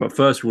But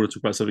first, we want to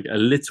talk about something a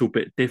little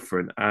bit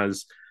different.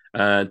 As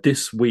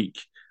this week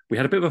we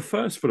had a bit of a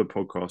first for the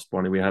podcast,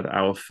 Bonnie. We had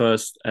our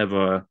first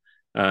ever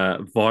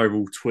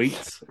viral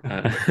tweet.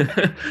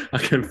 I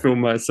can feel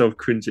myself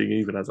cringing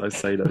even as I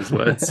say those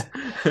words.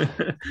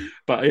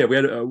 But yeah, we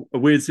had a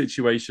weird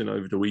situation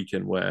over the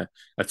weekend where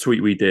a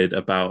tweet we did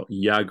about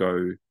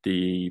Iago,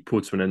 the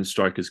Portsmouth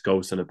strikers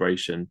goal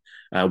celebration,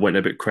 went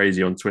a bit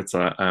crazy on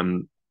Twitter.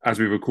 As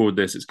we record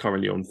this, it's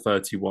currently on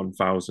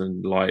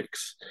 31,000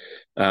 likes,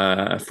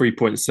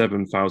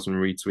 3.7 thousand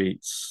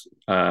retweets,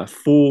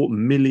 4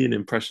 million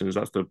impressions.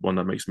 That's the one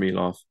that makes me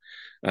laugh.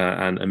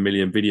 And a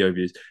million video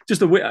views.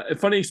 Just a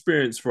funny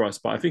experience for us,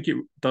 but I think it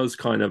does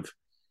kind of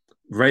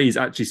raise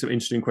actually some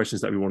interesting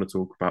questions that we want to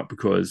talk about,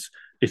 because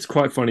it's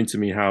quite funny to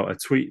me how a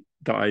tweet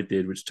that I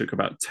did, which took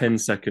about 10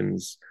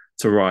 seconds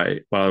to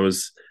write while I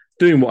was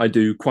doing what I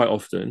do quite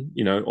often,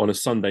 on a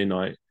Sunday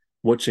night,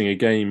 watching a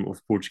game of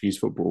Portuguese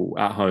football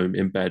at home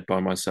in bed by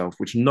myself,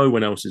 which no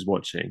one else is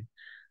watching.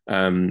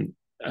 Um,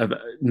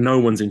 no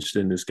one's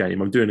interested in this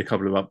game. I'm doing a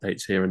couple of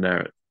updates here and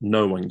there.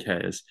 No one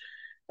cares.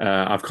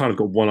 I've kind of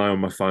got one eye on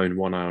my phone,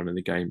 one eye on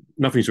the game.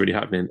 Nothing's really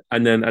happening.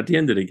 And then at the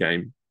end of the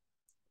game,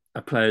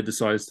 a player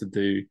decides to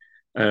do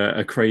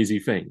a crazy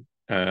thing,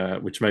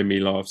 which made me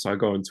laugh. So I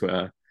go on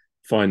Twitter,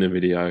 find the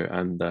video,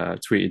 and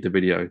tweeted the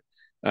video.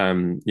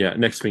 Yeah,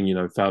 next thing you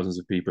know, thousands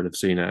of people have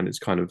seen it, and it's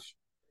kind of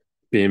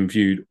being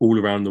viewed all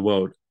around the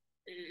world.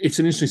 It's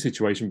an interesting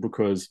situation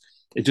because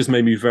it just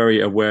made me very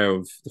aware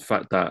of the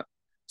fact that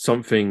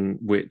something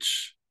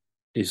which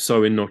is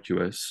so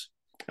innocuous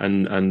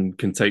and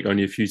can take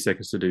only a few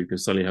seconds to do can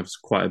suddenly have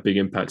quite a big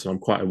impact. And I'm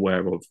quite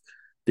aware of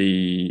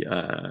the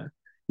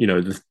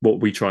what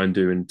we try and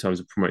do in terms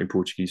of promoting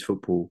Portuguese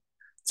football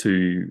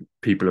to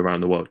people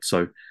around the world.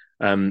 So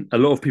a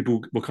lot of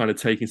people were kind of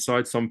taking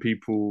sides. Some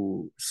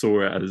people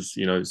saw it as,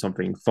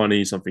 something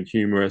funny, something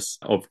humorous.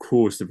 Of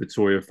course, the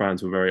Vitória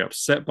fans were very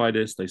upset by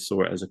this. They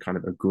saw it as a kind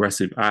of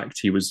aggressive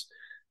act.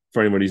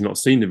 For anyone who's not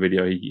seen the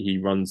video, he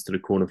runs to the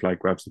corner flag,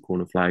 grabs the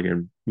corner flag,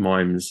 and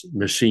mimes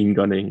machine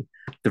gunning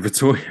the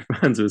Vitória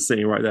fans who are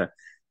sitting right there.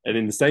 And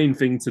in the same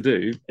thing to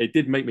do, it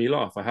did make me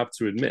laugh, I have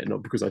to admit,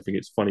 not because I think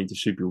it's funny to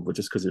shoot people, but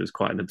just because it was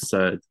quite an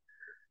absurd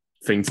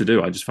thing to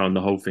do. I just found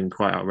the whole thing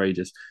quite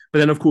outrageous. But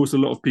then, of course, a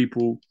lot of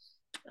people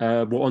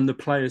were on the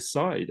player's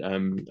side.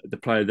 The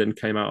player then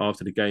came out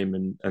after the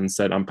game and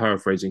said, I'm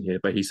paraphrasing here,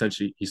 but he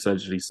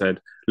essentially said,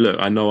 look,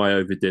 I know I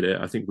overdid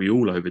it. I think we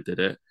all overdid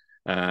it.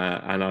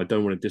 And I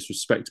don't want to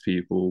disrespect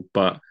people,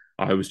 but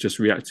I was just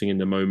reacting in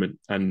the moment.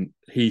 And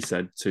he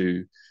said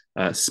to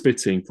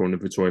spitting from the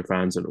Vitória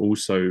fans and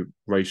also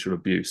racial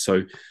abuse.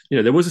 So,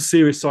 there was a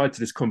serious side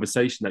to this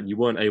conversation that you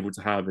weren't able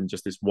to have in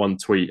just this one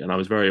tweet. And I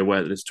was very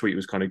aware that this tweet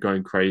was kind of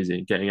going crazy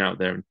and getting out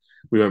there, and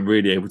we weren't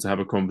really able to have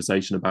a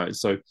conversation about it.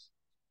 So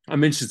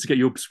I'm interested to get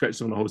your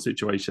perspective on the whole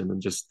situation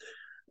and just,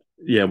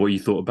 what you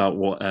thought about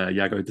what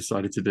Iago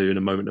decided to do in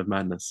a moment of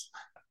madness.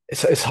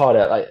 It's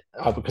harder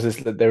because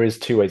there is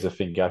two ways of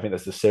thinking. I think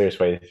there's the serious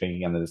way of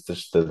thinking, and there's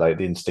just the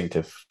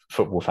instinctive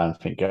football fan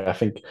thinking. I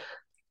think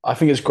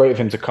it's great of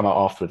him to come out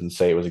afterwards and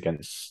say it was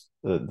against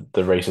the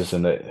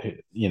racism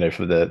that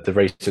for the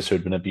racists who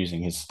had been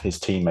abusing his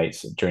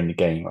teammates during the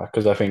game,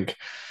 because I think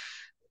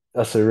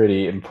that's a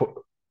really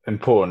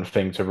important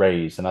thing to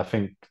raise. And I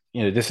think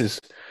this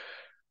is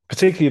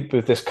particularly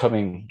with this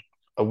coming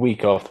a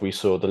week after we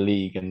saw the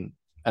league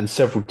and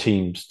several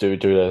teams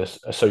do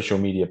a social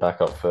media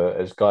backup for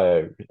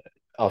Esgaio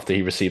after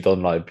he received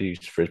online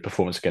abuse for his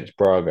performance against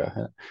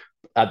Braga.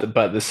 But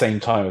at the same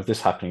time of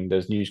this happening,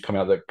 there's news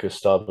coming out that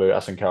Gustavo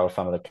Asencar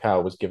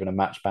Famalicão was given a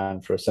match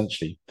ban for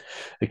essentially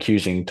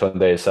accusing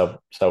Tondela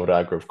Salvador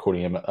Agra of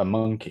calling him a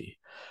monkey.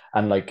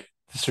 And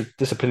the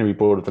disciplinary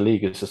board of the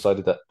league has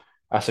decided that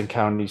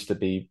Asencar needs to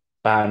be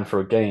banned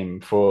for a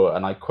game for,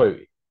 and I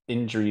quote,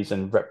 injuries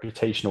and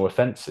reputational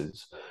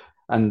offences.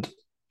 And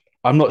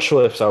I'm not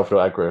sure if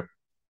Salvador Agra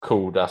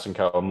called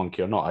Asencar a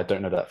monkey or not. I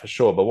don't know that for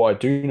sure. But what I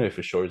do know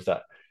for sure is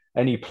that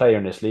any player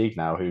in this league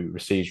now who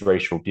receives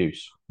racial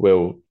abuse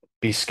will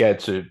be scared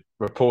to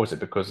report it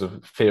because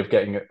of fear of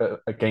getting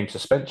a game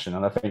suspension.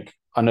 And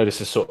I know this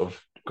is sort of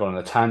gone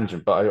on a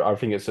tangent, but I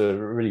think it's a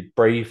really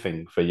brave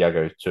thing for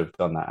Iago to have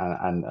done that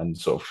and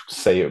sort of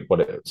say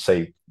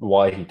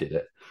why he did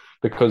it,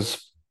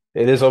 because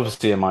it is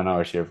obviously a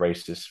minority of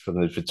racists from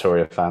the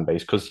Vitória fan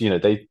base, because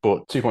they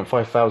brought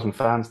 2.5 thousand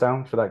fans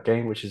down for that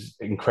game, which is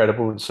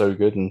incredible and so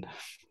good, and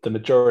the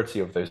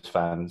majority of those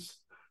fans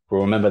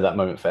will remember that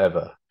moment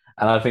forever.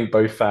 And I think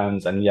both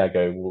fans and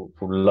Iago will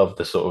love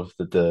the sort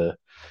of the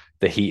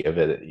heat of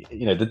it.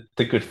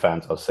 The good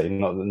fans, I'll say,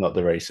 not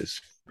the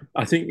racists.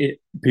 I think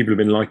people have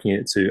been liking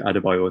it to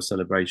Adebayor's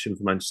celebration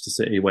for Manchester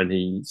City when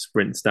he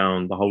sprints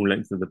down the whole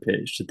length of the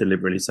pitch to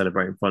deliberately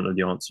celebrate in front of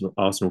the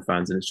Arsenal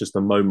fans. And it's just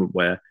a moment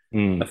where a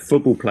Mm.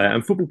 football player,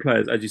 and football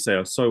players, as you say,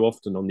 are so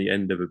often on the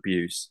end of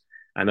abuse.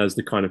 And as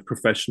the kind of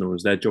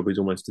professionals, their job is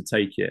almost to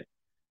take it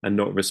and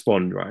not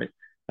respond, right?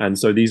 And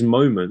so these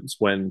moments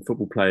when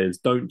football players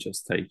don't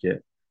just take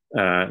it,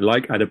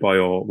 like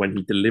Adebayor when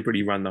he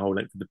deliberately ran the whole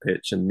length of the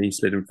pitch and knee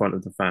slid in front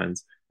of the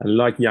fans, and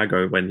like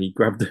Yago when he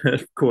grabbed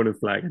the corner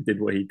flag and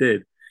did what he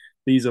did.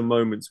 These are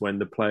moments when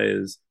the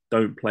players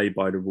don't play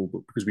by the rule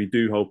book because we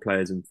do hold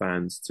players and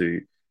fans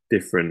to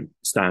different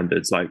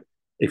standards. Like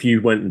if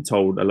you went and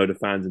told a load of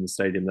fans in the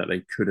stadium that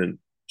they couldn't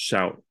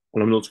shout,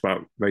 well, I'm not talking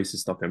about racist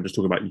stuff. I'm just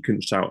talking about you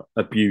couldn't shout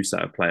abuse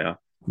at a player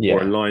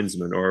or a Yeah,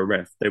 linesman or a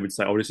ref. They would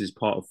say, "Oh, this is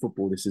part of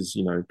football. This is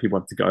people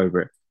have to get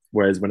over it."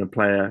 Whereas when a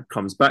player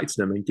comes back to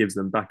them and gives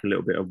them back a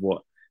little bit of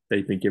what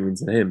they've been giving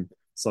to him,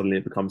 suddenly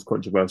it becomes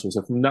controversial.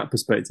 So from that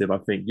perspective, I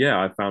think, yeah,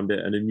 I found it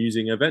an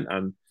amusing event,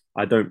 and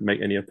I don't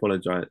make any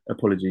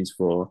apologies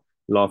for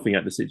laughing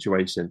at the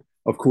situation.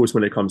 Of course,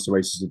 when it comes to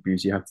racist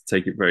abuse, you have to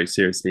take it very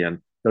seriously, and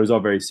those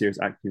are very serious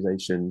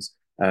accusations.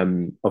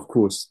 Of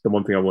course, the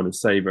one thing I want to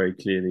say very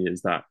clearly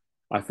is that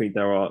I think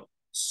there are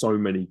so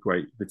many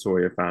great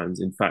Victoria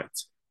fans. In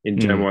fact, in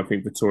mm. general, I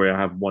think Victoria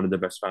have one of the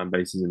best fan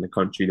bases in the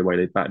country, the way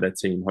they back their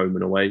team home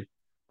and away.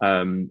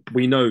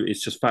 We know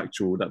it's just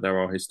factual that there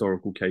are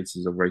historical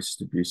cases of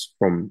racist abuse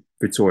from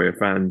Victoria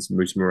fans,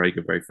 Moose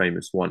Morega, very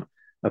famous one.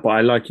 But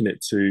I liken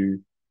it to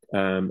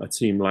a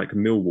team like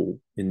Millwall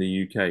in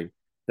the UK.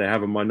 They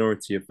have a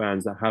minority of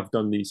fans that have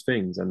done these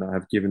things and that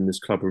have given this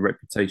club a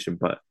reputation,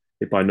 but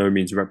it by no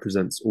means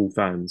represents all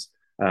fans.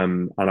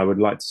 And I would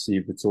like to see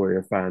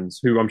Victoria fans,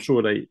 who I'm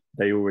sure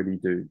they already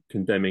do,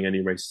 condemning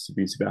any racist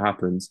abuse if it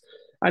happens.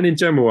 And in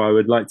general, I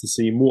would like to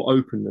see more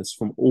openness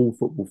from all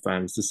football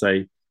fans to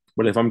say,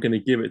 well, if I'm going to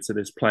give it to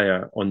this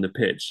player on the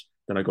pitch,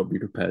 then I got to be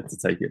prepared to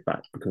take it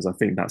back because I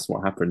think that's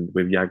what happened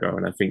with Yago,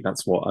 and I think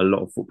that's what a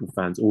lot of football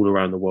fans all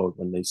around the world,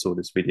 when they saw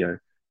this video,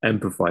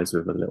 empathise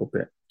with a little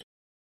bit.